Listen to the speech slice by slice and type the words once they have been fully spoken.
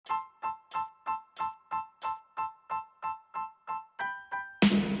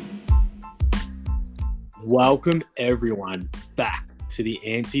Welcome everyone back to the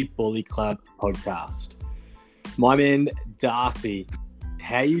Anti-Bully Club podcast. My man Darcy,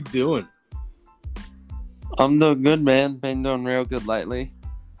 how you doing? I'm doing good, man. Been doing real good lately.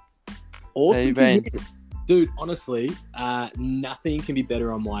 Awesome How you to hear. Dude, honestly, nothing can be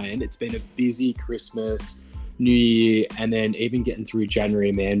better on my end. It's been a busy Christmas, New Year, and then even getting through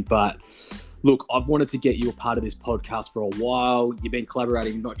January, man. But look, I've wanted to get you a part of this podcast for a while. You've been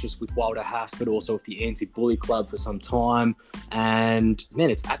collaborating not just with Wilder Haas, but also with the Anti-Bully Club for some time. And,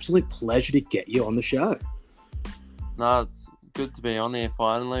 man, it's absolute pleasure to get you on the show. No, it's good to be on here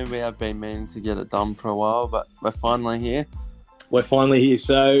finally. We have been meaning to get it done for a while, but we're finally here. We're finally here.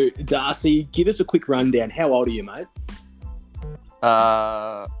 So, Darcy, give us a quick rundown. How old are you, mate?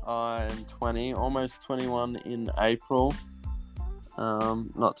 I'm 20, almost 21 in April.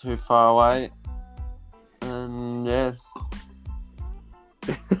 Not too far away. And yeah.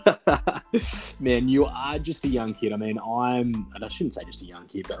 Man, you are just a young kid. I mean, and I shouldn't say just a young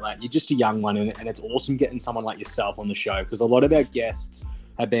kid, but like you're just a young one, and it's awesome getting someone like yourself on the show because a lot of our guests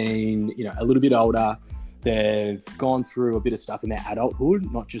have been, a little bit older. They've gone through a bit of stuff in their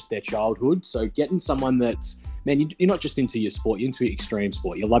adulthood, not just their childhood. So getting someone that's, man, you're not just into your sport, you're into extreme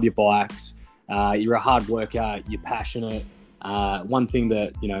sport. You love your bikes. You're a hard worker. You're passionate. One thing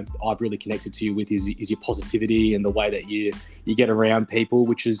that, I've really connected to you with is your positivity and the way that you get around people,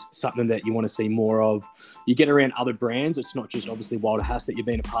 which is something that you want to see more of. You get around other brands. It's not just obviously Wilder Haas that you've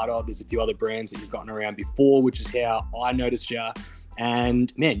been a part of. There's a few other brands that you've gotten around before, which is how I noticed you.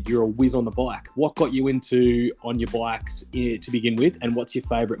 And man, you're a whiz on the bike. What got you into on your bikes to begin with? And what's your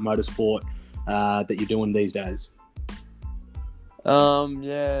favorite motorsport that you're doing these days?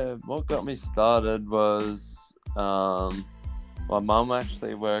 What got me started was, my mum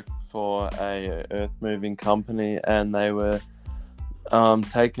actually worked for a earth moving company, and they were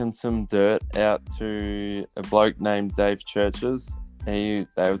taking some dirt out to a bloke named Dave Churches. They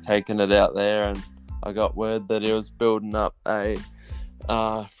were taking it out there, and I got word that he was building up a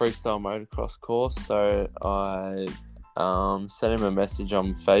freestyle motocross course. So I sent him a message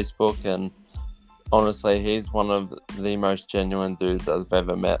on Facebook, and honestly, he's one of the most genuine dudes I've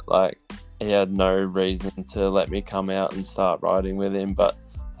ever met. Like, he had no reason to let me come out and start riding with him, but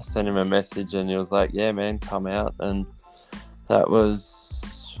I sent him a message and he was like, yeah, man, come out. And that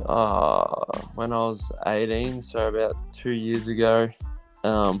was when I was 18, so about 2 years ago,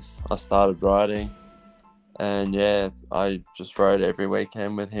 I started riding. And yeah, I just rode every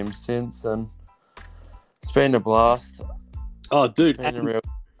weekend with him since, and it's been a blast. Oh, dude. It's been a real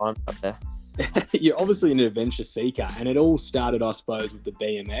time out there. You're obviously an adventure seeker, and it all started, I suppose, with the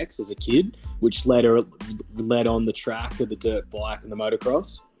BMX as a kid, which led on the track of the dirt bike and the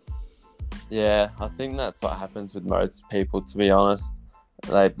motocross. Yeah, I think that's what happens with most people, to be honest.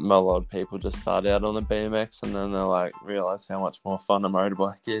 A lot of people just start out on the BMX and then they realize how much more fun a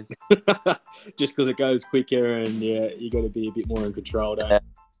motorbike is. Just because it goes quicker and you got to be a bit more in control, don't you?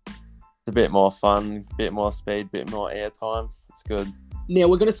 It's a bit more fun, a bit more speed, a bit more airtime. It's good. Now,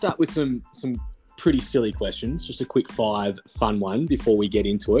 we're going to start with some pretty silly questions, just a quick 5 fun one before we get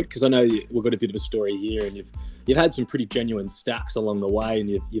into it, because I know we've got a bit of a story here, and you've had some pretty genuine stacks along the way, and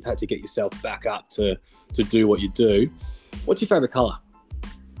you've had to get yourself back up to do what you do. What's your favourite colour?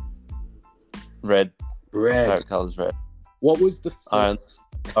 Red. Red. My favourite colour's red. What was the first...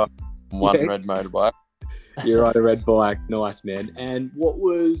 One red motorbike. You ride a red bike. Nice, man. And what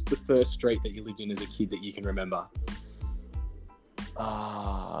was the first street that you lived in as a kid that you can remember?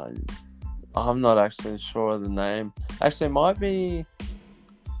 I'm not actually sure of the name. Actually, it might be...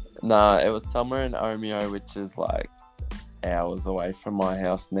 Nah, it was somewhere in Omeo, which is hours away from my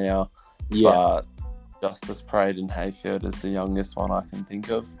house now. Yeah. But Justice Parade in Hayfield is the youngest one I can think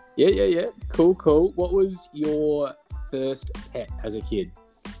of. Yeah. Cool. What was your first pet as a kid?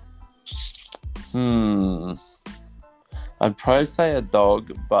 I'd probably say a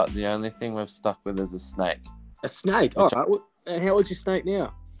dog, but the only thing we've stuck with is a snake. A snake? All right. And how old's your snake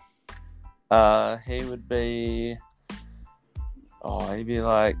now? He would be... he'd be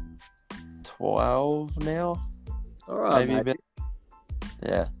 12 now. All right, maybe a bit.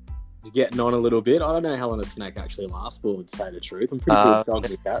 Yeah. He's getting on a little bit. I don't know how long a snake actually lasts for, to say the truth. I'm pretty good with dogs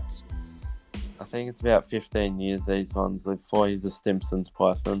and cats. I think it's about 15 years these ones live for. He's a Stimson's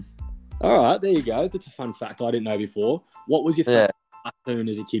python. All right, there you go. That's a fun fact I didn't know before. What was your favourite cartoon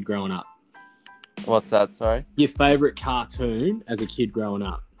as a kid growing up? What's that, sorry? Your favourite cartoon as a kid growing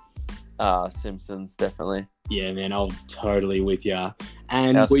up? Simpsons, definitely. Yeah, man, I'm totally with you.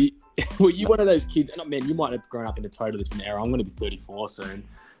 And were you one of those kids, and man, you might have grown up in a totally different era. I'm going to be 34 soon.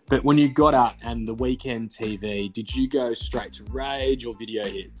 But when you got up and the weekend TV, did you go straight to Rage or Video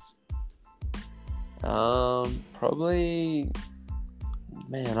Hits? Probably,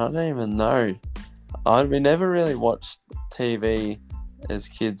 man, I don't even know. We never really watched TV as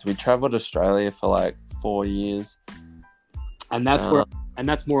kids. We travelled Australia for like 4 years. And that's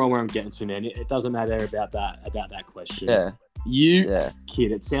more where I'm getting to, man. It doesn't matter about that question. Yeah.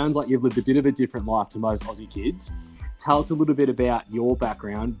 Kid, it sounds like you've lived a bit of a different life to most Aussie kids. Tell us a little bit about your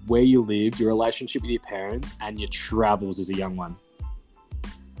background, where you lived, your relationship with your parents, and your travels as a young one.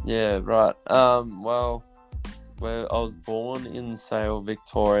 Yeah, right. Well, I was born in Sale,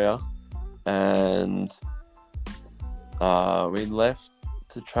 Victoria, and we left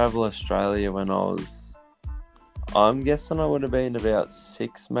to travel Australia when I'm guessing I would have been about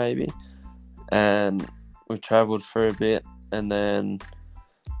 6 maybe, and we travelled for a bit, and then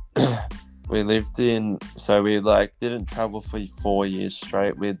we didn't travel for 4 years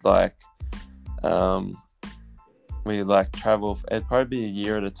straight. We'd travel, it'd probably be a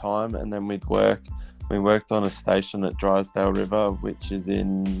year at a time, and then we'd work. We worked on a station at Drysdale River, which is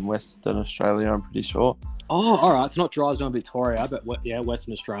in Western Australia, I'm pretty sure. Oh, all right. It's not Drysdale, Victoria, but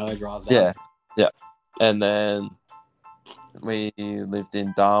Western Australia, Drysdale. Yeah. And then we lived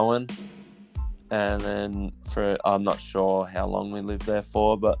in Darwin, and then I'm not sure how long we lived there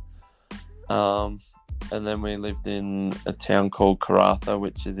for, but and then we lived in a town called Karratha,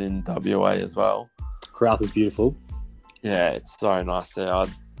 which is in WA as well. Karratha's beautiful. Yeah, it's so nice there. I'd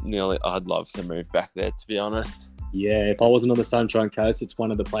love to move back there, to be honest. Yeah, if I wasn't on the Sunshine Coast, it's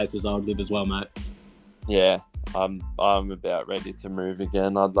one of the places I would live as well, mate. Yeah, I'm about ready to move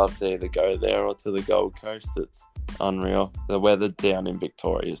again. I'd love to either go there or to the Gold Coast. It's unreal. The weather down in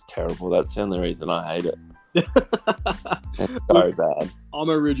Victoria is terrible. That's the only reason I hate it. It's so bad. I'm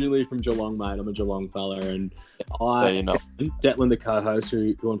originally from Geelong, mate. I'm a Geelong fella, and Declan, the co-host,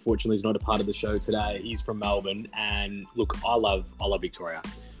 who unfortunately is not a part of the show today, he's from Melbourne. And look, I love Victoria.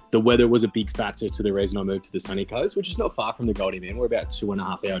 The weather was a big factor to the reason I moved to the sunny coast, which is not far from the Goldie, man. We're about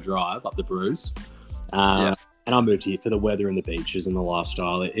 2.5 hour drive up the Bruce. And I moved here for the weather and the beaches and the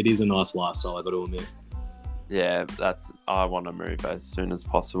lifestyle. It is a nice lifestyle, I've got to admit. Yeah, I want to move as soon as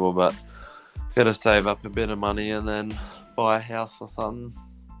possible, but got to save up a bit of money and then buy a house or something.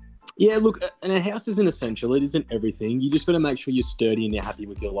 Yeah, look, and a house isn't essential. It isn't everything. You just got to make sure you're sturdy and you're happy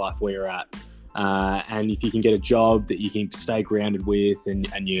with your life where you're at. And if you can get a job that you can stay grounded with, and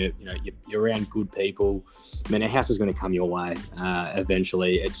you're around good people, I mean, a house is going to come your way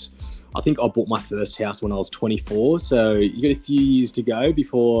eventually. I think I bought my first house when I was 24, so you got a few years to go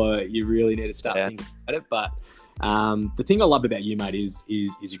before you really need to start thinking about it. But the thing I love about you, mate, is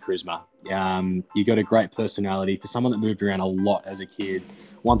your charisma. You got a great personality. For someone that moved around a lot as a kid,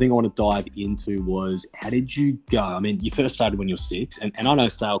 one thing I want to dive into was, how did you go? I mean, you first started when you were 6, and I know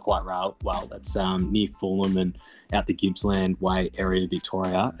Sale quite well. That's near Fulham and out the Gippsland Way area of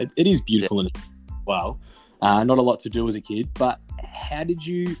Victoria. It is beautiful and well. Not a lot to do as a kid, but how did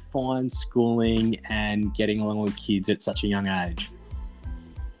you find schooling and getting along with kids at such a young age?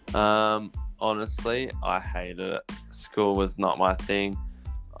 Honestly, I hated it. School was not my thing.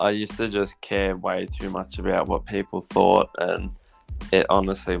 I used to just care way too much about what people thought, and it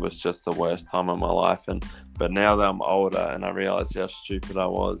honestly was just the worst time of my life. But now that I'm older and I realise how stupid I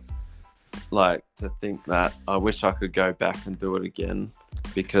was, like, to think that I wish I could go back and do it again,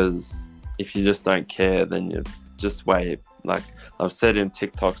 because if you just don't care, then you just wait. Like I've said in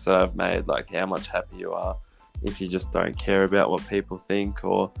TikToks that I've made, like, how much happier you are if you just don't care about what people think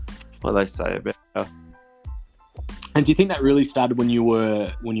or what they say about you. And do you think that really started when you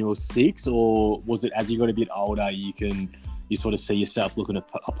were 6, or was it as you got a bit older you sort of see yourself looking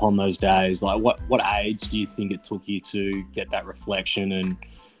upon those days? Like what age do you think it took you to get that reflection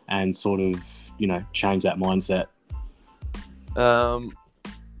and sort of, change that mindset?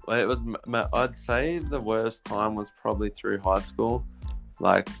 I'd say the worst time was probably through high school,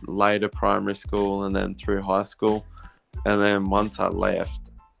 like later primary school and then through high school. And then once I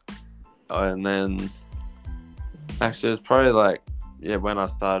left, and then actually it was probably when I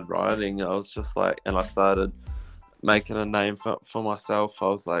started writing, I was just like, and I started making a name for myself. I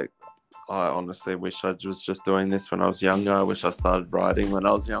was like, I honestly wish I was just doing this when I was younger. I wish I started writing when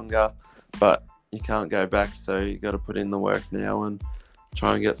I was younger, but you can't go back, so you got to put in the work now and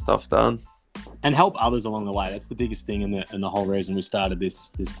try and get stuff done. And help others along the way. That's the biggest thing, and the whole reason we started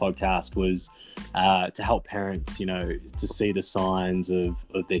this podcast was to help parents, to see the signs of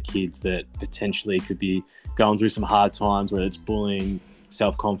their kids that potentially could be going through some hard times, whether it's bullying,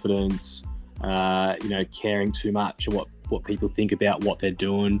 self-confidence, caring too much of what people think about what they're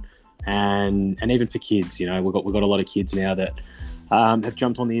doing. and even for kids. You know, we've got a lot of kids now that have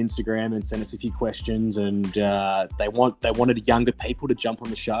jumped on the Instagram and sent us a few questions, and they wanted younger people to jump on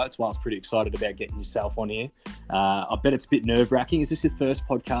the show. That's why I was pretty excited about getting yourself on here. I bet it's a bit nerve-wracking. Is this your first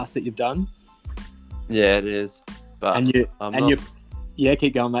podcast that you've done? Yeah, it is. But yeah,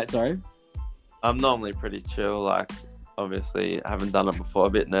 keep going, mate. Sorry. I'm normally pretty chill. Like, obviously, haven't done it before. A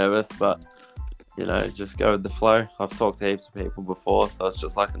bit nervous, but you know, just go with the flow. I've talked to heaps of people before, so it's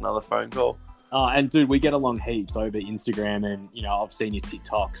just like another phone call. Oh, and dude, we get along heaps over Instagram, and you know, I've seen your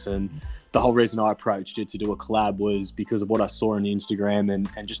TikToks, and the whole reason I approached you to do a collab was because of what I saw on Instagram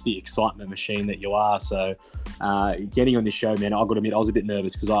and just the excitement machine that you are. So, getting on this show, man, I got to admit, I was a bit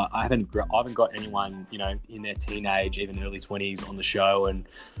nervous because I haven't got anyone, you know, in their teenage, even early 20s on the show, and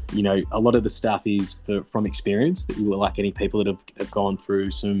you know, a lot of the stuff is from experience that we were like getting people that have gone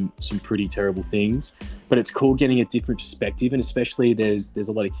through some pretty terrible things. But it's cool getting a different perspective, and especially there's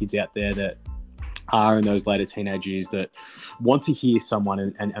a lot of kids out there that are in those later teenage years that want to hear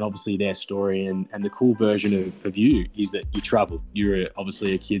someone and obviously their story, and the cool version of you is that you travel. You're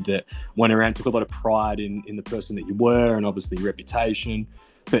obviously a kid that went around, took a lot of pride in the person that you were, and obviously reputation.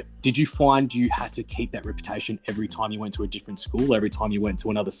 But did you find you had to keep that reputation every time you went to a different school, every time you went to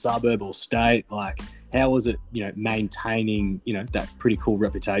another suburb or state? Like, how was it, you know, maintaining, you know, that pretty cool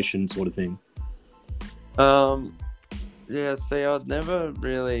reputation sort of thing? Yeah, see, I'd never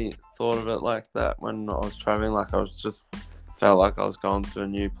really thought of it like that when I was traveling. Like, I was just felt like I was going to a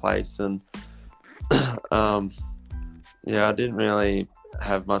new place, and yeah, I didn't really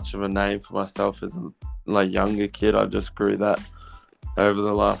have much of a name for myself as a younger kid. I just grew that over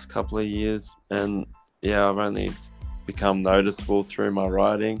the last couple of years, and yeah, I've only become noticeable through my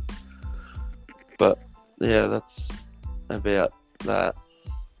writing. But yeah, that's about that.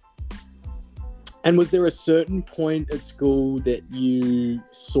 And was there a certain point at school that you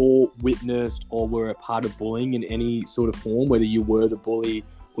saw, witnessed, or were a part of bullying in any sort of form, whether you were the bully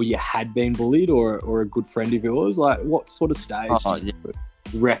or you had been bullied, or a good friend of yours? Like, what sort of stage did you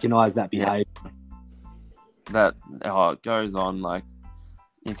recognise that behaviour? That it goes on. Like,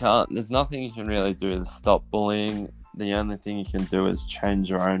 you can't. There's nothing you can really do to stop bullying. The only thing you can do is change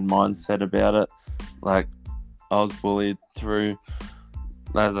your own mindset about it. Like, I was bullied through,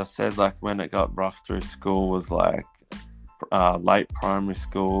 as I said, like when it got rough through school was like late primary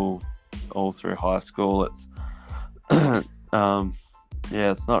school, all through high school. It's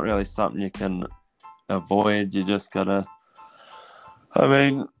it's not really something you can avoid. You just gotta, I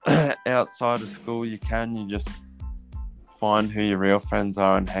mean, outside of school you just find who your real friends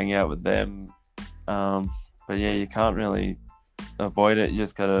are and hang out with them. But yeah, you can't really avoid it. You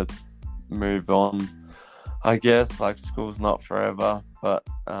just gotta move on, I guess. Like, school's not forever, but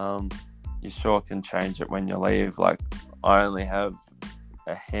you sure can change it when you leave. Like, I only have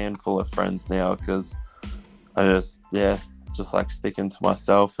a handful of friends now because I just like sticking to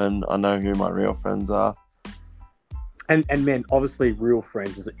myself, and I know who my real friends are. And man, obviously real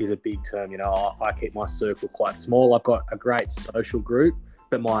friends is a big term. You know, I keep my circle quite small. I've got a great social group,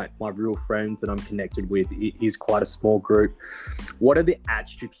 but my real friends that I'm connected with is quite a small group. What are the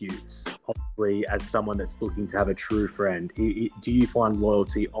attributes, obviously, as someone that's looking to have a true friend? Do you find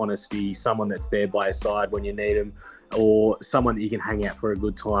loyalty, honesty, someone that's there by your side when you need them, or someone that you can hang out for a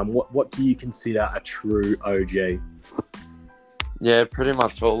good time? What do you consider a true OG? Yeah, pretty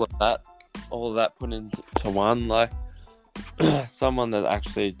much all of that put into one. Like, someone that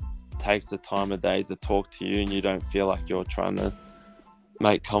actually takes the time of day to talk to you, and you don't feel like you're trying to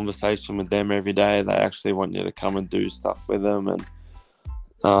make conversation with them every day. They actually want you to come and do stuff with them,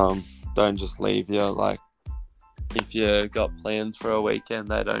 and don't just leave you. Like, if you got plans for a weekend,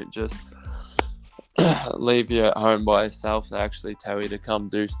 they don't just leave you at home by yourself. They actually tell you to come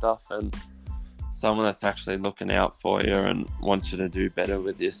do stuff, and someone that's actually looking out for you and wants you to do better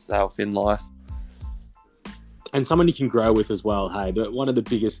with yourself in life. And someone you can grow with as well, hey. But one of the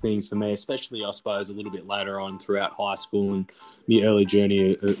biggest things for me, especially, I suppose, a little bit later on throughout high school and the early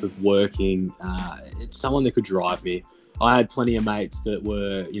journey of working, it's someone that could drive me. I had plenty of mates that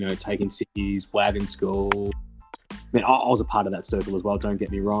were, you know, taking sickies, wagon school. I mean, I was a part of that circle as well, don't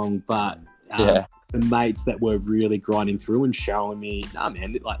get me wrong. But the mates that were really grinding through and showing me, nah,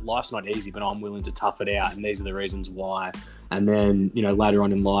 man, like, life's not easy, but I'm willing to tough it out, and these are the reasons why. And then, you know, later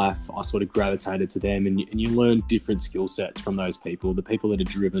on in life, I sort of gravitated to them, and you learn different skill sets from those people. The people that are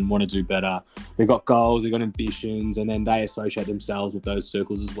driven, want to do better, they've got goals, they've got ambitions, and then they associate themselves with those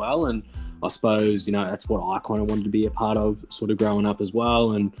circles as well. And I suppose, you know, that's what I kind of wanted to be a part of, sort of growing up as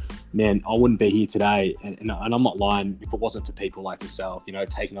well. And man, I wouldn't be here today. And I'm not lying, if it wasn't for people like yourself, you know,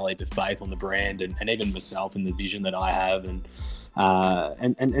 taking a leap of faith on the brand, and even myself and the vision that I have. And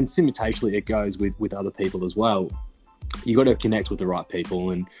And simultaneously it goes with other people as well. You got to connect with the right people,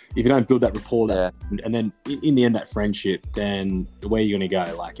 and if you don't build that rapport, and then in the end that friendship, then where are you going to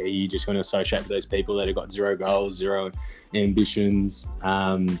go? Like, are you just going to associate with those people that have got zero goals, zero ambitions?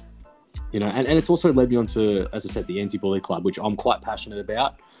 And it's also led me on to, as I said, the anti-bully club, which I'm quite passionate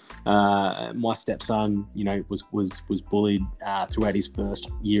about. My stepson, was bullied throughout his first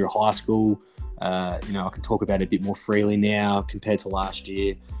year of high school. I can talk about it a bit more freely now compared to last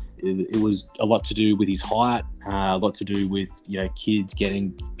year. It was a lot to do with his height, a lot to do with, kids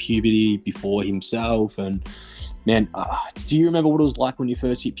getting puberty before himself. And man, do you remember what it was like when you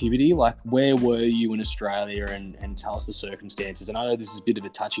first hit puberty? Like, where were you in Australia, and tell us the circumstances? And I know this is a bit of a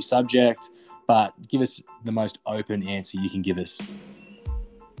touchy subject, but give us the most open answer you can give us.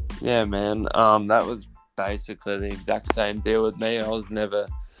 Yeah, man. That was basically the exact same deal with me. I was never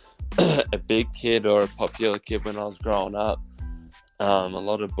a big kid or a popular kid when I was growing up. A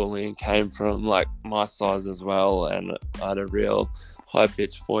lot of bullying came from like my size as well, and I had a real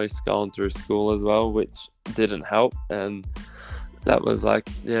high-pitched voice going through school as well, which didn't help. And that was like,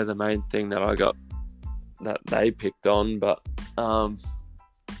 the main thing that I got that they picked on. But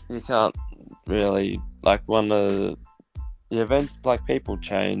you can't really, like, one of the events, like, people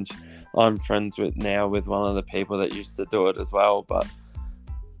change. I'm friends with one of the people that used to do it as well, but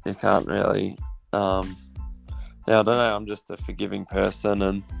you can't really I don't know, I'm just a forgiving person,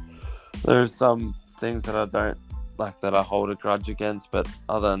 and there's some things that I don't like, that I hold a grudge against, but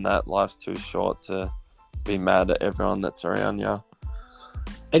other than that, life's too short to be mad at everyone that's around you.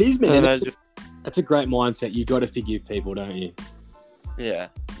 It is, man. That's a great mindset. You got to forgive people, don't you? Yeah,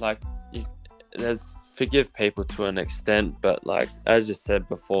 like, there's forgive people to an extent, but like, as you said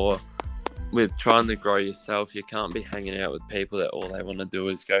before, with trying to grow yourself, you can't be hanging out with people that all they want to do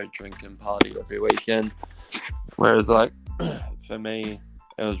is go drink and party every weekend. Whereas, like, for me,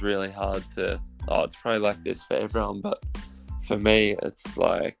 it was really hard to, it's probably like this for everyone, but for me, it's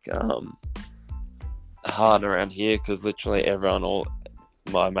like hard around here, because literally everyone, all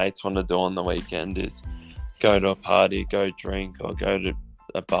my mates want to do on the weekend is go to a party, go drink, or go to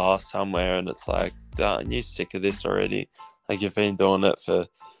a bar somewhere, and it's like, aren't you sick of this already? Like, you've been doing it for,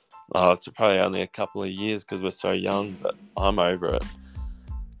 it's probably only a couple of years because we're so young, but I'm over it.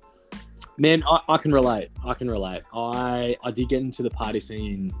 Man, I can relate. I did get into the party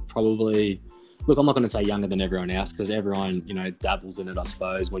scene probably, look, I'm not going to say younger than everyone else, because everyone, dabbles in it, I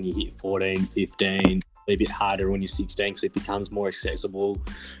suppose, when you hit 14, 15, a bit harder when you're 16 because it becomes more accessible.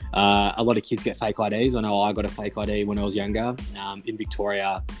 A lot of kids get fake IDs. I know I got a fake ID when I was younger. In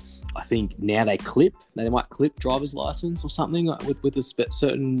Victoria, I think now they might clip driver's license or something with a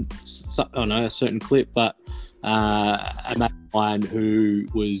certain clip. But a mate of mine who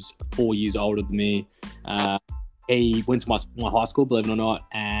was 4 years older than me, he went to my high school, believe it or not,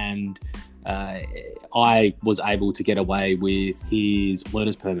 and I was able to get away with his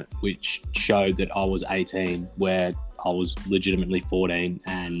learner's permit, which showed that I was 18, where I was legitimately 14,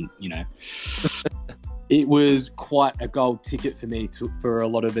 and it was quite a gold ticket for me for a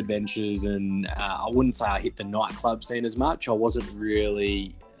lot of adventures. And I wouldn't say I hit the nightclub scene as much. I wasn't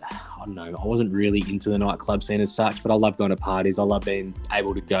really into the nightclub scene as such, but I love going to parties. I love being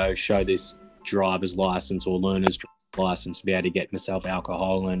able to go show this driver's license or learner's license to be able to get myself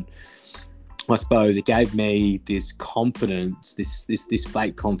alcohol. And I suppose it gave me this confidence, this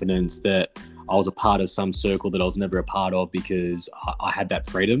fake confidence that I was a part of some circle that I was never a part of, because I had that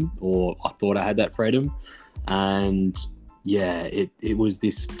freedom, or I thought I had that freedom. And yeah, it was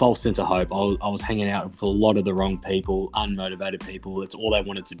this false sense of hope. I was hanging out with a lot of the wrong people, unmotivated people. That's all they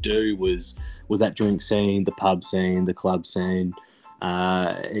wanted to do was that drink scene, the pub scene, the club scene.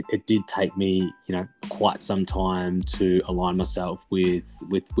 It did take me, quite some time to align myself with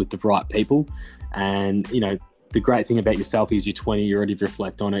the right people. And, the great thing about yourself is you're 20, you already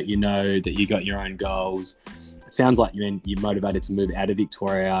reflect on it. You know that you got your own goals. It sounds like you're motivated to move out of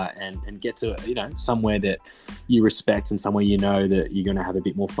Victoria and get to, somewhere that you respect, and somewhere that you're going to have a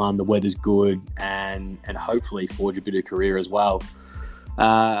bit more fun. The weather's good, and hopefully forge a bit of career as well.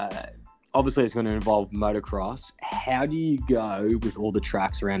 Obviously, it's going to involve motocross. How do you go with all the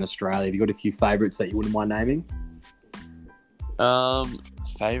tracks around Australia? Have you got a few favourites that you wouldn't mind naming?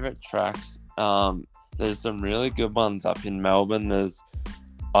 Favourite tracks? There's some really good ones up in Melbourne.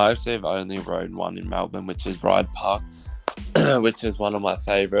 I actually have only rode one in Melbourne, which is Ride Park, which is one of my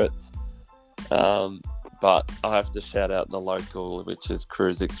favourites. But I have to shout out the local, which is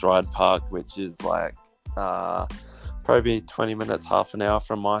Cruisix Ride Park, which is like probably 20 minutes, half an hour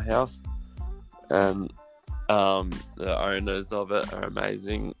from my house. And the owners of it are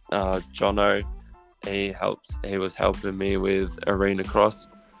amazing. Jono He was helping me with Arena Cross.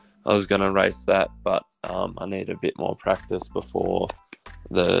 I was going to race that, but I need a bit more practice before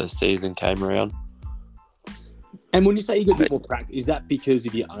the season came around. And when you say you got a bit more practice, is that because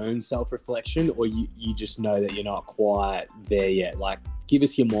of your own self-reflection, or you just know that you're not quite there yet? Like, give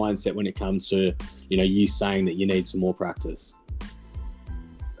us your mindset when it comes to, you saying that you need some more practice.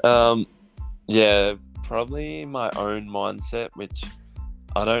 Yeah, probably my own mindset, which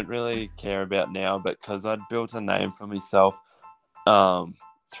I don't really care about now, but because I'd built a name for myself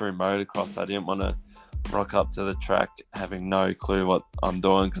through motocross, I didn't want to rock up to the track having no clue what I'm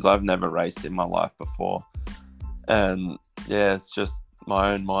doing, because I've never raced in my life before. And yeah, it's just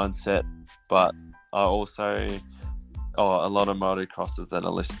my own mindset. But I also, a lot of motocrossers that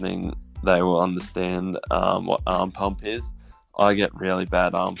are listening, they will understand what arm pump is. I get really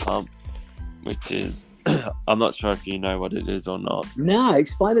bad arm pump, which is, I'm not sure if you know what it is or not. Nah,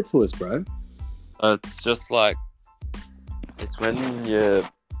 explain it to us, bro. It's just like, it's when your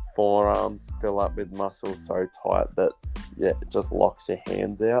forearms fill up with muscle so tight that it just locks your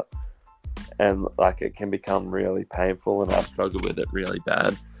hands out. And like, it can become really painful, and I struggle with it really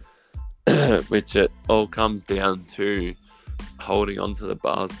bad. Which it all comes down to holding onto the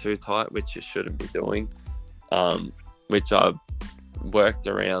bars too tight, which you shouldn't be doing. Which I've worked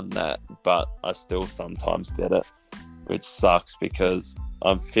around that, but I still sometimes get it, which sucks because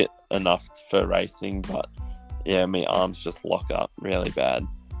I'm fit enough for racing, but yeah, my arms just lock up really bad.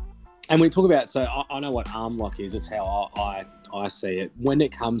 And we talk about, so I know what arm lock is. It's how I see it. When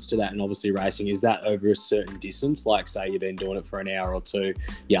it comes to that, and obviously racing, is that over a certain distance? Like, say you've been doing it for an hour or two,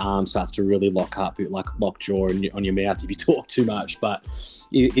 your arm starts to really lock up, like lockjaw on your mouth if you talk too much. But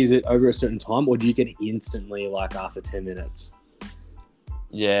is it over a certain time, or do you get it instantly, like after 10 minutes?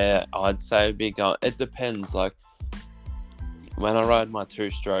 Yeah, I'd say it depends. Like, when I ride my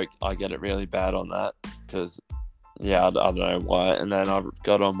 2-stroke, I get it really bad on that because, I don't know why. And then I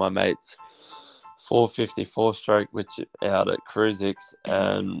got on my mate's 454 stroke, which out at Cruisix,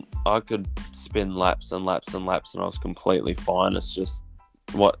 and I could spin laps and laps and laps, and I was completely fine. It's just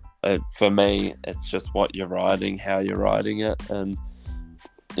for me, it's just what you're riding, how you're riding it, and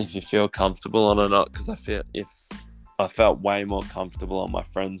if you feel comfortable on it or not. Because I felt way more comfortable on my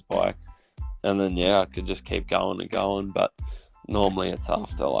friend's bike, and then I could just keep going and going. But normally it's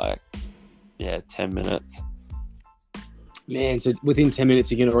after 10 minutes. Man, so within 10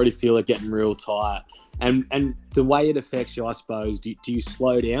 minutes, you can already feel it getting real tight. And the way it affects you, I suppose, do you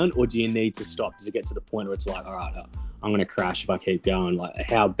slow down, or do you need to stop? Does it get to the point where it's like, all right, I'm going to crash if I keep going? Like,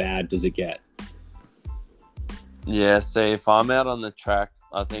 how bad does it get? Yeah, see, if I'm out on the track,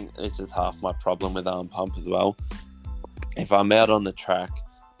 I think this is half my problem with arm pump as well. If I'm out on the track,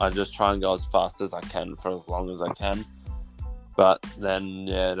 I just try and go as fast as I can for as long as I can. But then,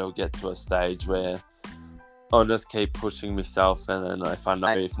 it'll get to a stage where I'll just keep pushing myself, and then if I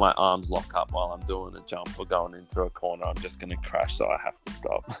know if my arms lock up while I'm doing a jump or going into a corner, I'm just going to crash, so I have to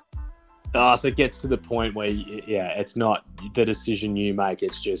stop. So it gets to the point where, it's not the decision you make,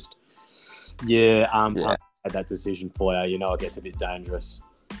 it's just, arm pump made that decision for you. It gets a bit dangerous.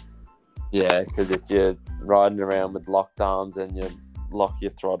 Yeah, because if you're riding around with locked arms and you lock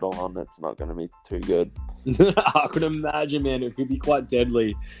your throttle on, it's not going to be too good. I could imagine, man, it could be quite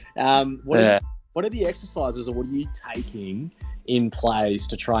deadly. What are the exercises, or what are you taking in place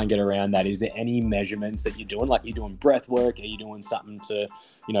to try and get around that? Is there any measurements that you're doing? Like, you're doing breath work? Are you doing something to,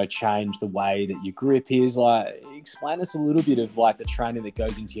 change the way that your grip is? Like, explain us a little bit of the training that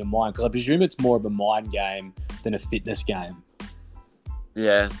goes into your mind, because I presume it's more of a mind game than a fitness game.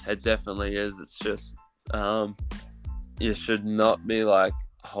 Yeah, it definitely is. It's just you should not be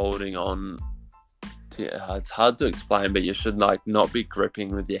holding on to, it's hard to explain, but you should not be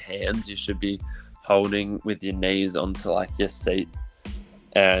gripping with your hands. You should be holding with your knees onto your seat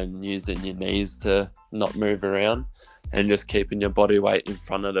and using your knees to not move around, and just keeping your body weight in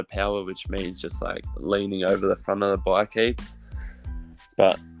front of the power, which means just leaning over the front of the bike heaps.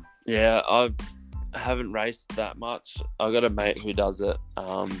 But I haven't raced that much. I've got a mate who does it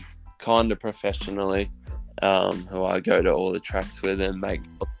kind of professionally, who I go to all the tracks with and make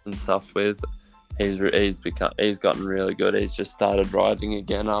and stuff with. He's gotten really good. He's just started riding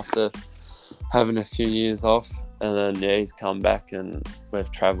again after having a few years off, and then he's come back, and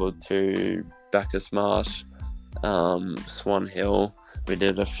we've travelled to Bacchus Marsh, Swan Hill. We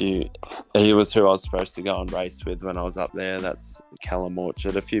did a few. He was who I was supposed to go and race with when I was up there. That's Callum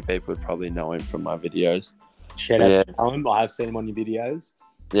Orchard. A few people would probably know him from my videos. Shout out to Callum. I have seen him on your videos.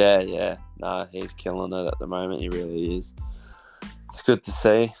 Yeah. No, he's killing it at the moment. He really is. It's good to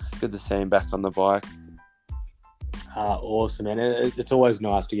see. Good to see him back on the bike. Awesome, man. It's always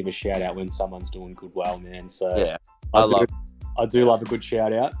nice to give a shout out when someone's doing good well, man. So Yeah, I do love a good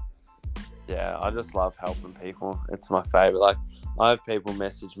shout out. Yeah, I just love helping people. It's my favorite. Like, I have people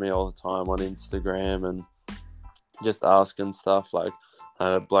message me all the time on Instagram and just asking stuff. Like, I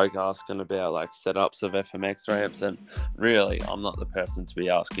had a bloke asking about like setups of FMX ramps, and really, I'm not the person to be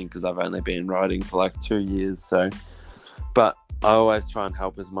asking because I've only been riding for like 2 years. So, but I always try and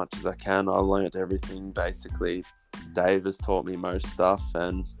help as much as I can. I learned everything basically. Dave has taught me most stuff,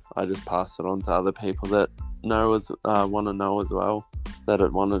 and I just pass it on to other people that want to know as well,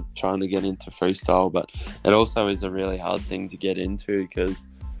 that want to trying to get into freestyle. But it also is a really hard thing to get into because,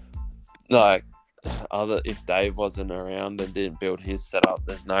 like, if Dave wasn't around and didn't build his setup,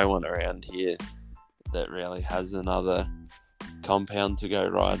 there's no one around here that really has another compound to go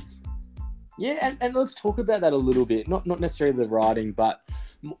ride. Yeah, and let's talk about that a little bit. Not necessarily the riding, but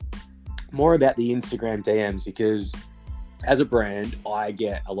more about the Instagram DMs, because as a brand, I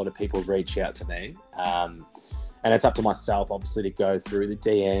get a lot of people reach out to me. And it's up to myself, obviously, to go through the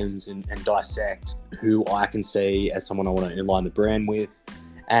DMs and dissect who I can see as someone I want to align the brand with.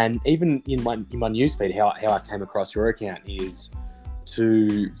 And even in my newsfeed, how I came across your account is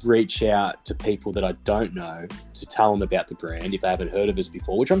to reach out to people that I don't know to tell them about the brand if they haven't heard of us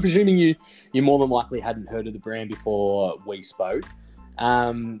before, which I'm presuming you more than likely hadn't heard of the brand before we spoke.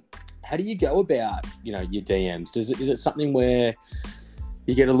 How do you go about, your DMs? Is it something where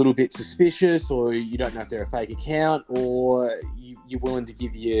you get a little bit suspicious, or you don't know if they're a fake account, or you're willing to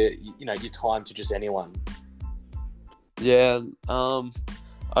give your time to just anyone? Yeah,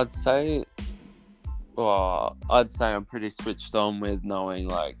 I'd say I'm pretty switched on with knowing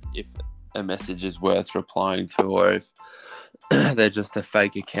like if a message is worth replying to or if they're just a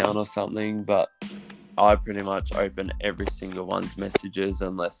fake account or something. But I pretty much open every single one's messages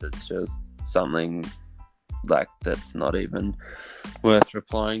unless it's just something like that's not even worth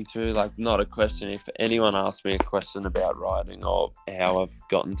replying to. Like, not a question. If anyone asks me a question about riding or how I've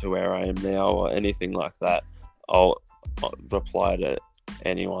gotten to where I am now or anything like that, I'll reply to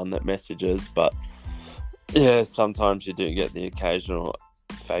anyone that messages. But yeah, sometimes you do get the occasional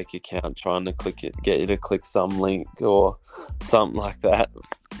fake account trying to get you to click some link or something like that,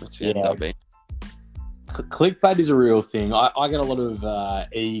 which ends up being. Clickbait is a real thing. I get a lot of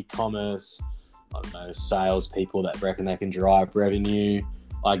e-commerce, sales people that reckon they can drive revenue.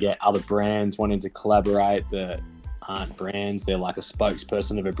 I get other brands wanting to collaborate that aren't brands. They're like a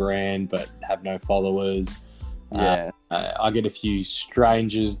spokesperson of a brand but have no followers. Yeah. I get a few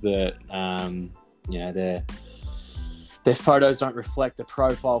strangers that, their photos don't reflect the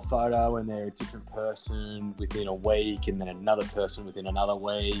profile photo, and they're a different person within a week, and then another person within another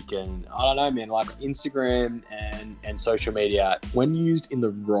week. And I don't know, man, like Instagram and social media, when used in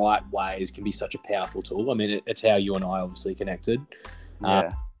the right ways, can be such a powerful tool. I mean, it's how you and I obviously connected.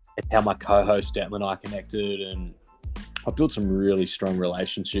 Yeah. It's how my co-host Declan and I connected, and I've built some really strong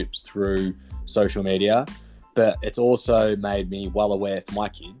relationships through social media. But it's also made me well aware for my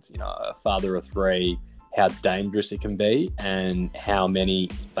kids, a father of 3, how dangerous it can be and how many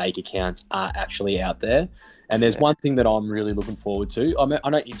fake accounts are actually out there. And there's one thing that I'm really looking forward to. I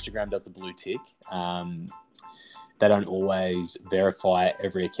know Instagram does the blue tick. They don't always verify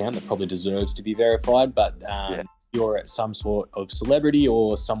every account that probably deserves to be verified, but you're some sort of celebrity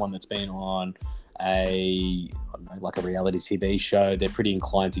or someone that's been on like a reality TV show, they're pretty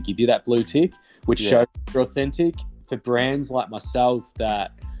inclined to give you that blue tick, which shows you're authentic. For brands like myself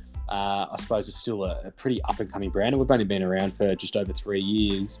that I suppose is still a pretty up-and-coming brand, and we've only been around for just over 3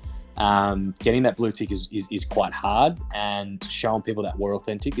 years, getting that blue tick is quite hard, and showing people that we're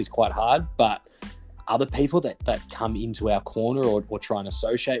authentic is quite hard. But other people that come into our corner or try and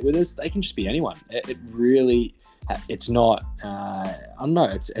associate with us, they can just be anyone. It really, it's not, I don't know,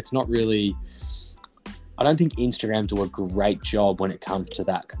 it's not really... I don't think Instagram do a great job when it comes to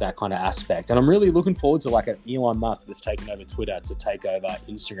that kind of aspect. And I'm really looking forward to like an Elon Musk that's taken over Twitter to take over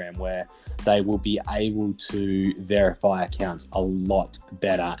Instagram, where they will be able to verify accounts a lot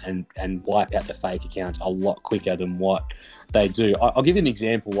better and wipe out the fake accounts a lot quicker than what they do. I'll give you an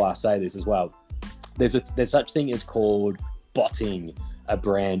example why I say this as well. There's such thing as called botting a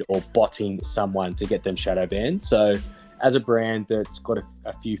brand or botting someone to get them shadow banned. So as a brand that's got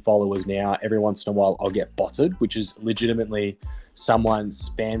a few followers now, every once in a while I'll get botted, which is legitimately someone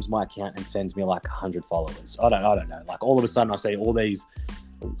spams my account and sends me like 100 followers. I don't know. Like all of a sudden I see all these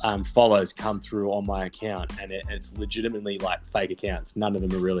follows come through on my account, and it's legitimately like fake accounts. None of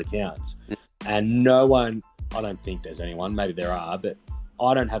them are real accounts. And no one, I don't think there's anyone, maybe there are, but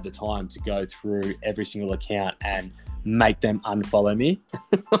I don't have the time to go through every single account and make them unfollow me,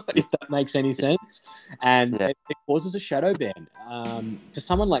 if that makes any sense. And Yeah. it causes a shadow ban. For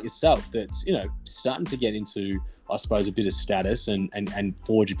someone like yourself that's, starting to get into, I suppose, a bit of status and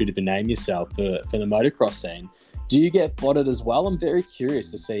forge a bit of a name yourself for the motocross scene. Do you get botted as well? I'm very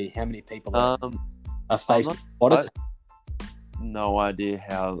curious to see how many people are facing botted. No idea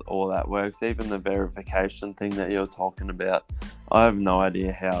how all that works. Even the verification thing that you're talking about, I have no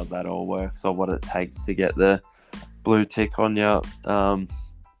idea how that all works or what it takes to get the blue tick on you.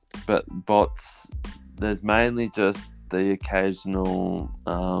 But bots, there's mainly just the occasional,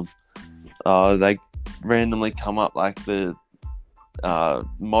 they randomly come up, like the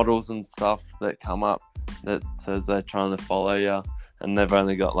models and stuff that come up that says they're trying to follow you and they've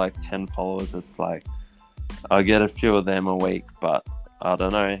only got like 10 followers. It's like, I get a few of them a week, but I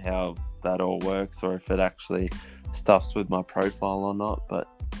don't know how that all works or if it actually stuffs with my profile or not. But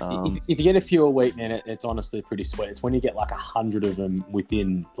if you get a few a week, man, it's honestly pretty sweet. It's when you get like 100 of them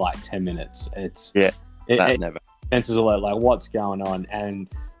within like 10 minutes. It never senses a lot, like what's going on. And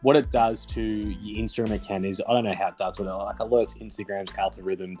what it does to your Instagram account is, I don't know how it does, but it like alerts Instagram's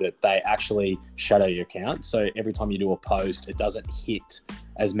algorithm that they actually shadow your account. So every time you do a post, it doesn't hit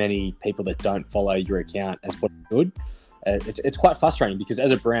as many people that don't follow your account as what it should. It's quite frustrating because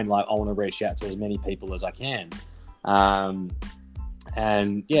as a brand, like I want to reach out to as many people as I can.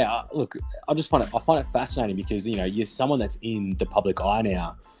 And yeah, look, I find it fascinating because, you're someone that's in the public eye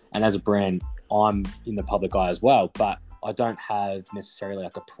now, and as a brand, I'm in the public eye as well, but I don't have necessarily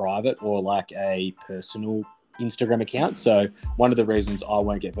like a private or like a personal Instagram account. So one of the reasons I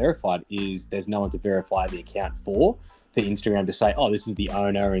won't get verified is there's no one to verify the account for Instagram to say, oh, this is the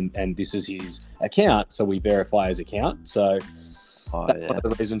owner and this is his account. So we verify his account. So that's one of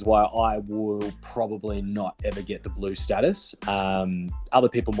the reasons why I will probably not ever get the blue status. Other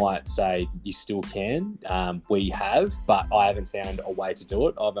people might say you still can. We have, but I haven't found a way to do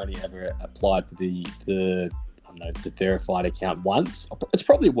it. I've only ever applied for the verified account once. It's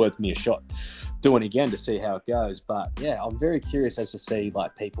probably worth me a shot doing it again to see how it goes. But yeah, I'm very curious as to see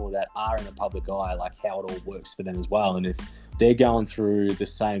like people that are in the public eye, like how it all works for them as well, and if they're going through the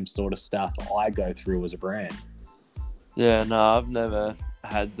same sort of stuff I go through as a brand. Yeah, no, I've never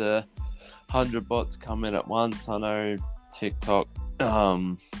had the 100 bots come in at once. I know TikTok,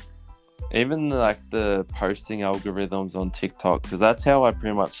 even like the posting algorithms on TikTok, because that's how I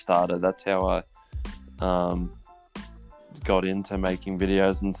pretty much started. That's how I got into making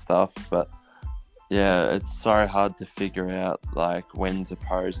videos and stuff. But yeah, it's so hard to figure out like when to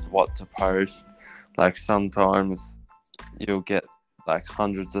post, what to post. Like sometimes you'll get like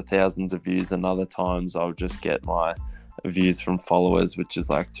hundreds of thousands of views, and other times I'll just get my views from followers, which is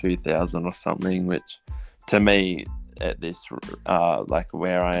like 2,000 or something, which to me at this like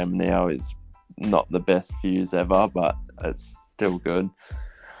where I am now is not the best views ever, but it's still good.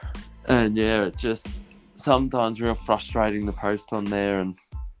 And yeah, it's just sometimes real frustrating to post on there. And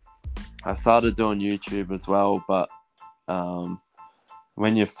I started doing YouTube as well, but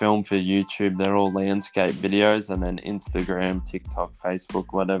when you film for YouTube, they're all landscape videos, and then Instagram, TikTok, Facebook,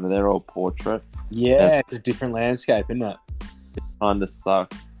 whatever, they're all portrait. Yeah, it's a different landscape, isn't it? It kind of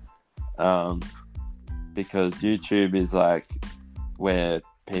sucks because YouTube is like where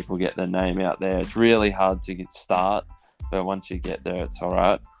people get their name out there. It's really hard to start, but once you get there, it's all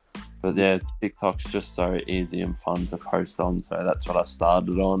right. But yeah, TikTok's just so easy and fun to post on, so that's what I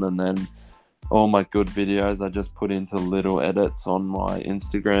started on. And then all my good videos I just put into little edits on my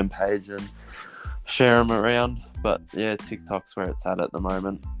Instagram page and share them around. But yeah, TikTok's where it's at the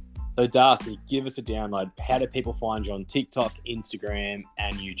moment. So Darcy, give us a download. How do people find you on TikTok, Instagram,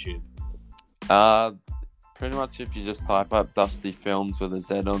 and YouTube? Pretty much if you just type up Dusty Films with a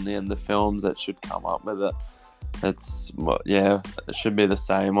Z on the end of films, it should come up with it. It should be the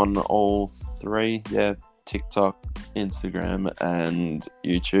same on all three. Yeah, TikTok, Instagram, and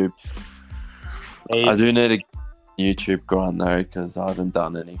YouTube. I do need a YouTube grind though, because I haven't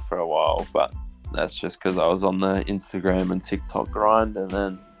done any for a while, but that's just because I was on the Instagram and TikTok grind, and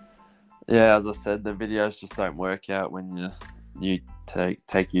then yeah, as I said, the videos just don't work out when you take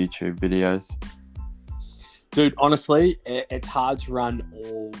YouTube videos. Dude, honestly, it's hard to run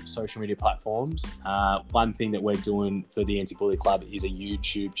all social media platforms. One thing that we're doing for the Anti-Bully Club is a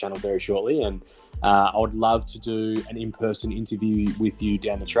YouTube channel very shortly, and I would love to do an in-person interview with you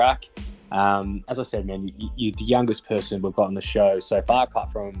down the track. As I said, man, you're the youngest person we've got on the show so far,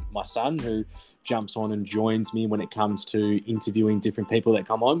 apart from my son, who jumps on and joins me when it comes to interviewing different people that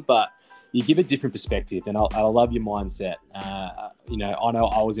come on. But you give a different perspective, and I love your mindset. I know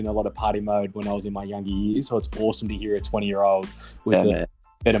I was in a lot of party mode when I was in my younger years, so it's awesome to hear a 20-year-old with a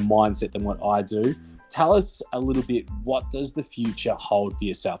better mindset than what I do. tell us a little bit, what does the future hold for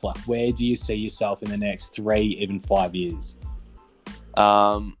yourself? Like, where do you see yourself in the next 3, even 5 years?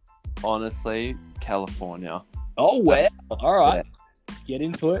 Honestly, California. Oh, wow. All right. Yeah. Get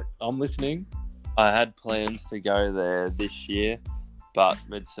into it. I'm listening. I had plans to go there this year, but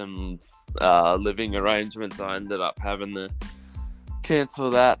with some living arrangements, I ended up having to cancel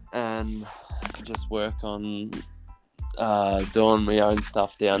that and just work on doing my own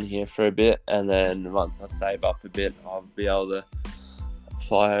stuff down here for a bit. And then once I save up a bit, I'll be able to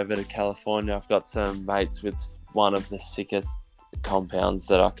fly over to California. I've got some mates with one of the sickest compounds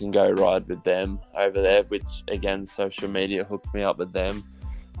that I can go ride with them over there, which again, social media hooked me up with them.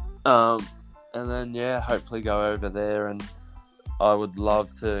 And then, yeah, hopefully go over there. And I would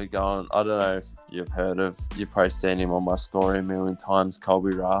love to go on. I don't know if you've probably seen him on my story a million times,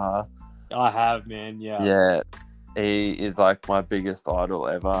 Colby Raha. I have, man. Yeah. Yeah. He is like my biggest idol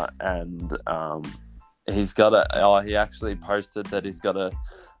ever. And he actually posted that he's got a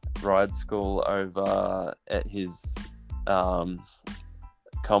ride school over at his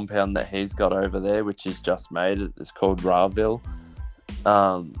compound that he's got over there, which he's just made. It's called Rahaville.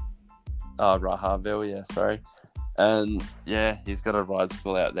 Rahaville, yeah, sorry. And yeah, he's got a ride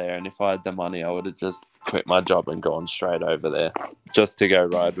school out there. And if I had the money, I would have just quit my job and gone straight over there just to go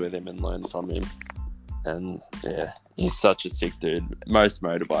ride with him and learn from him. And yeah, he's such a sick dude. Most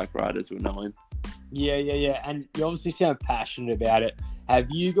motorbike riders will know him. Yeah. And you obviously sound passionate about it. Have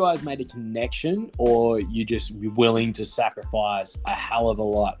you guys made a connection, or you just willing to sacrifice a hell of a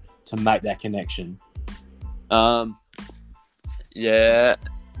lot to make that connection? Yeah,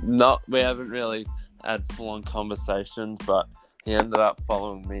 we haven't really had full-on conversations, but he ended up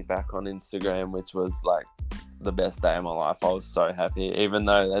following me back on Instagram, which was like the best day of my life. I was so happy, even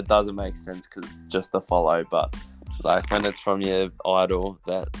though that doesn't make sense because it's just a follow, but like when it's from your idol,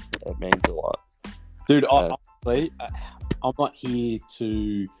 that it means a lot. Dude, honestly, I'm not here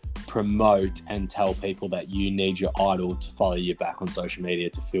to promote and tell people that you need your idol to follow you back on social media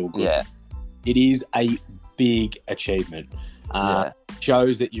to feel good. Yeah. It is a big achievement. It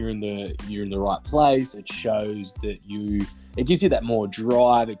shows that you're in the right place. It shows that it gives you that more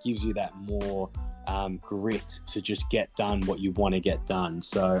drive. It gives you that more grit to just get done what you want to get done.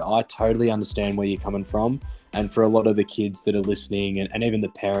 So I totally understand where you're coming from. And for a lot of the kids that are listening and even the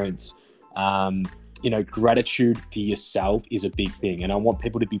parents, gratitude for yourself is a big thing. And I want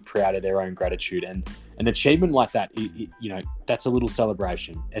people to be proud of their own gratitude. And an achievement like that, that's a little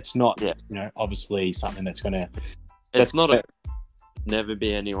celebration. It's not, obviously something that's going to... It's not never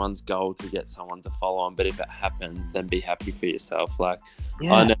be anyone's goal to get someone to follow on, but if it happens, then be happy for yourself. Like,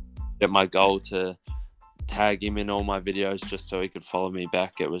 I never get my goal to tag him in all my videos just so he could follow me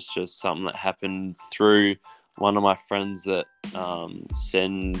back. It was just something that happened through one of my friends that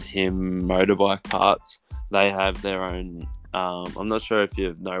send him motorbike parts. They have their own... I'm not sure if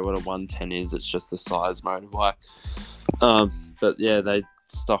you know what a 110 is. It's just the size motorbike. But yeah, they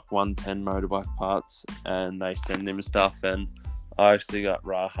stock 110 motorbike parts and they send him stuff, and I actually got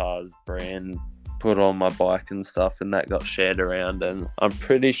Raha's brand put on my bike and stuff, and that got shared around, and I'm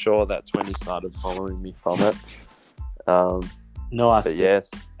pretty sure that's when he started following me from it. Nice. But yeah,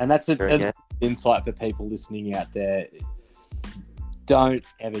 and that's an insight for people listening out there. Don't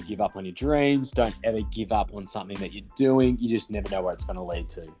ever give up on your dreams. Don't ever give up on something that you're doing. You just never know where it's going to lead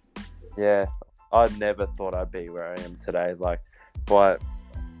to. Yeah, I never thought I'd be where I am today. Like, by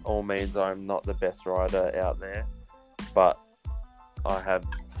all means, I'm not the best rider out there, but I have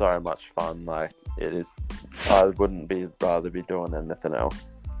so much fun. Like, it is, I wouldn't rather be doing anything else.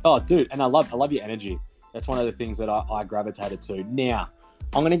 Oh, dude, and I love your energy. That's one of the things that I gravitated to. Now,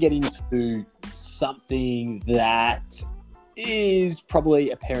 I'm going to get into something that is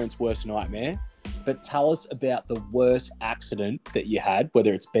probably a parent's worst nightmare, but tell us about the worst accident that you had,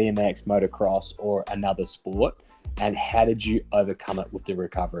 whether it's BMX, motocross, or another sport, and how did you overcome it with the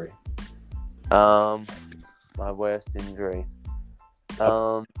recovery? My worst injury.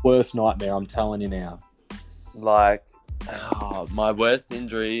 Worst nightmare, I'm telling you now. Like, my worst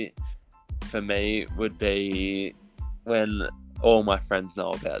injury for me would be when all my friends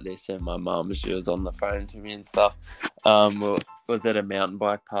know about this, and my mum, she was on the phone to me and stuff. Was at a mountain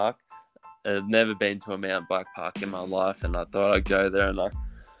bike park. I've never been to a mountain bike park in my life, and I thought I'd go there, and I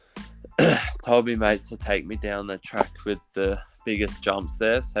told my mates to take me down the track with the biggest jumps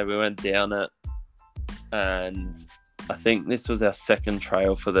there. So we went down it, and I think this was our second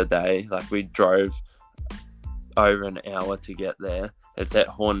trail for the day. Like, we drove over an hour to get there. It's at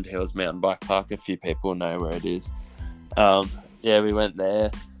Horned Hills Mountain Bike Park. A few people know where it is. We went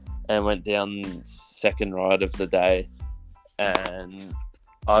there and went down second ride of the day, and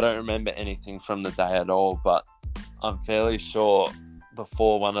I don't remember anything from the day at all, but I'm fairly sure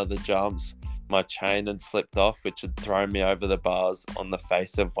before one of the jumps, my chain had slipped off, which had thrown me over the bars on the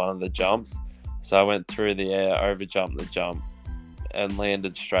face of one of the jumps. So I went through the air, overjumped the jump, and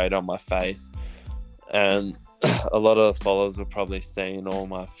landed straight on my face. And a lot of the followers were probably seeing all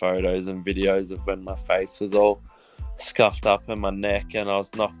my photos and videos of when my face was all scuffed up in my neck and I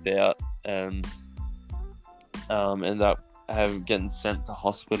was knocked out, and ended up getting sent to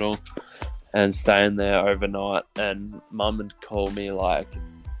hospital and staying there overnight. And mum would call me like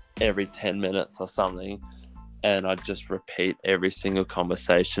every 10 minutes or something, and I'd just repeat every single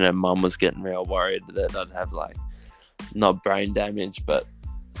conversation, and mum was getting real worried that I'd have like not brain damage but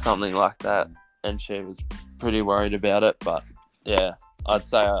something like that, and she was pretty worried about it. But yeah, I'd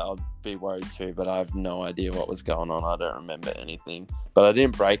say I'd be worried too, but I have no idea what was going on. I don't remember anything, but I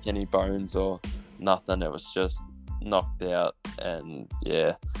didn't break any bones or nothing. It was just knocked out, and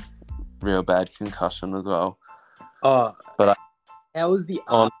yeah, real bad concussion as well. Oh, but how was the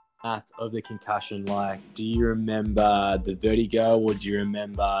aftermath of the concussion? Like, do you remember the vertigo, or do you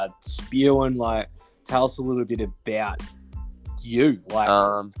remember spewing? Like, tell us a little bit about you. Like,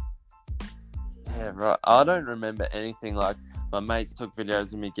 yeah, right. I don't remember anything. Like, my mates took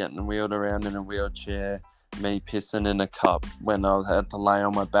videos of me getting wheeled around in a wheelchair, me pissing in a cup when I had to lay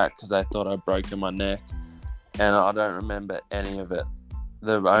on my back because they thought I'd broken my neck, and I don't remember any of it.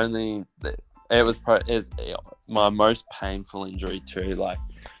 It was my most painful injury too. Like,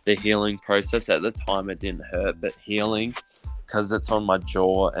 the healing process at the time, it didn't hurt, but healing, because it's on my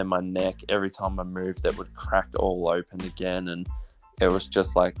jaw and my neck, every time I moved, it would crack all open again, and it was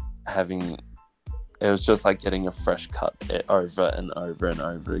just like getting a fresh cut over and over and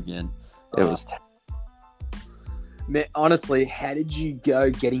over again. It was man, honestly, how did you go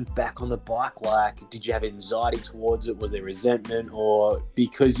getting back on the bike? Like, did you have anxiety towards it? Was there resentment, or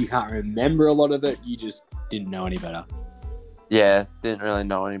because you can't remember a lot of it, you just didn't know any better? Yeah, didn't really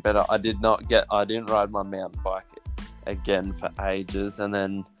know any better. I didn't ride my mountain bike again for ages, and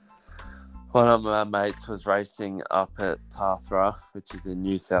then one of my mates was racing up at Tathra, which is in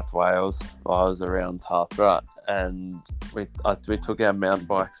New South Wales. I was around Tathra, and we took our mountain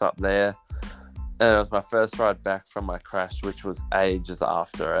bikes up there. And it was my first ride back from my crash, which was ages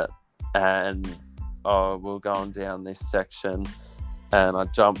after it. And we were going down this section, and I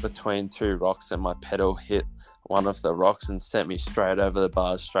jumped between two rocks, and my pedal hit one of the rocks and sent me straight over the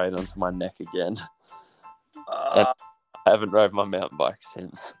bars, straight onto my neck again. And I haven't rode my mountain bike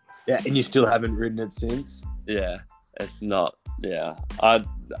since. Yeah, and you still haven't ridden it since? Yeah, it's not. Yeah,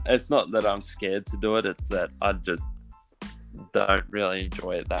 it's not that I'm scared to do it. It's that I just don't really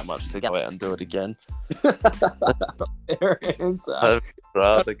enjoy it that much to go out and do it again. Fair answer. I'd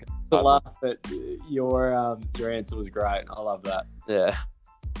rather laugh, but your answer was great. I love that. Yeah.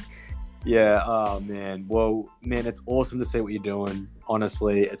 Yeah. Oh man. Well, man, it's awesome to see what you're doing.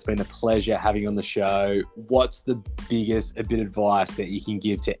 Honestly, it's been a pleasure having you on the show. What's the biggest bit of advice that you can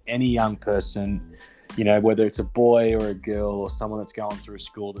give to any young person? You know, whether it's a boy or a girl or someone that's going through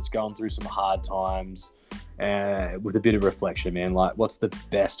school, that's going through some hard times, with a bit of reflection, man. Like, what's the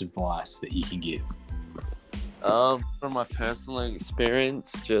best advice that you can give? From my personal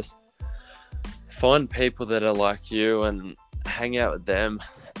experience, just find people that are like you and hang out with them,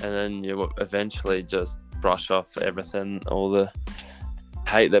 and then you eventually just brush off everything, all the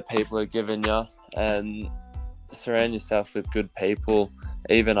hate that people are giving you, and surround yourself with good people,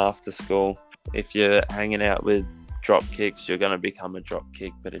 even after school. If you're hanging out with drop kicks, you're going to become a drop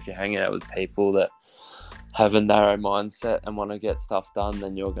kick. But if you're hanging out with people that have a narrow mindset and want to get stuff done,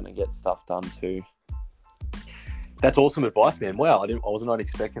 then you're going to get stuff done too. That's awesome advice, man. Wow, I was not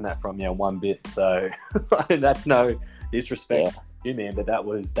expecting that from you one bit. So that's no disrespect to you, man, but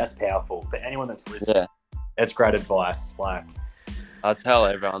that's powerful. For anyone that's listening, that's great advice. Like, I tell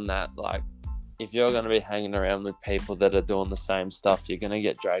everyone that, like, if you're going to be hanging around with people that are doing the same stuff, you're going to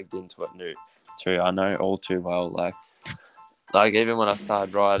get dragged into it too. I know all too well. Like even when I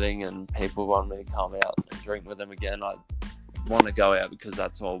started riding and people want me to come out and drink with them again, I want to go out because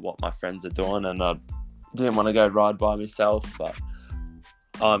that's all what my friends are doing, and I didn't want to go ride by myself, but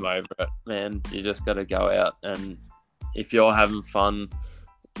I'm over it, man. You just got to go out, and if you're having fun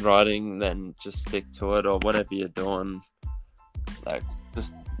riding, then just stick to it, or whatever you're doing. Like,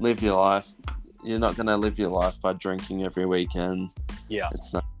 just live your life. You're not going to live your life by drinking every weekend. Yeah.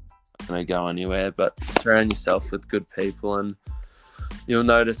 It's not going to go anywhere, but surround yourself with good people and you'll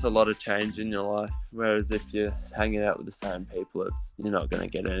notice a lot of change in your life. Whereas if you're hanging out with the same people, you're not going to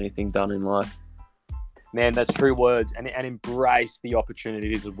get anything done in life. Man, that's true words. And embrace the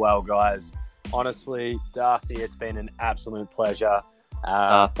opportunities as well, guys. Honestly, Darcy, it's been an absolute pleasure.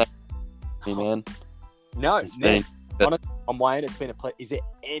 Thank you, man. No, It's man. been Honestly, on my end, it's been a pleasure. Is there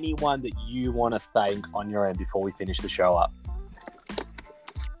anyone that you want to thank on your end before we finish the show up?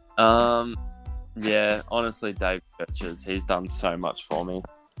 Yeah, honestly, Dave Churches, he's done so much for me.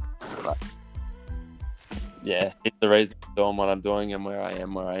 Like, yeah, he's the reason I'm doing what I'm doing and where I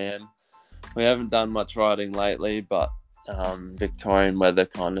am. We haven't done much riding lately, but Victorian weather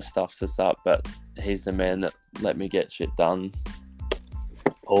kind of stuffs us up. But he's the man that let me get shit done.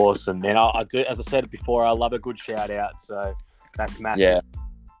 Awesome, man. I do, as I said before, I love a good shout out, so that's massive.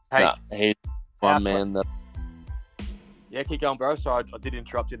 Yeah, Hey, he's one man that. Yeah, keep going, bro. Sorry, I did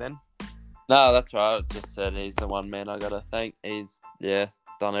interrupt you then. No, that's right. I just said he's the one man I gotta thank. He's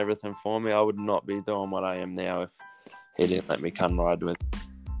done everything for me. I would not be doing what I am now if he didn't let me come ride with.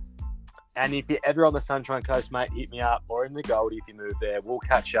 And if you're ever on the Sunshine Coast, mate, hit me up, or in the Goldie if you move there. We'll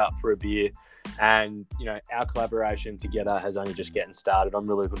catch up for a beer. And, you know, our collaboration together has only just getting started. I'm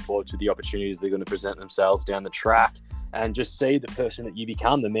really looking forward to the opportunities they're going to present themselves down the track and just see the person that you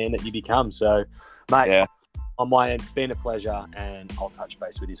become, the man that you become. So, mate, on my end, been a pleasure, and I'll touch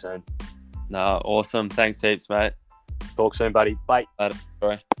base with you soon. No, awesome. Thanks heaps, mate. Talk soon, buddy. Bye.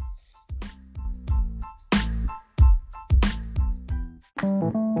 Bye.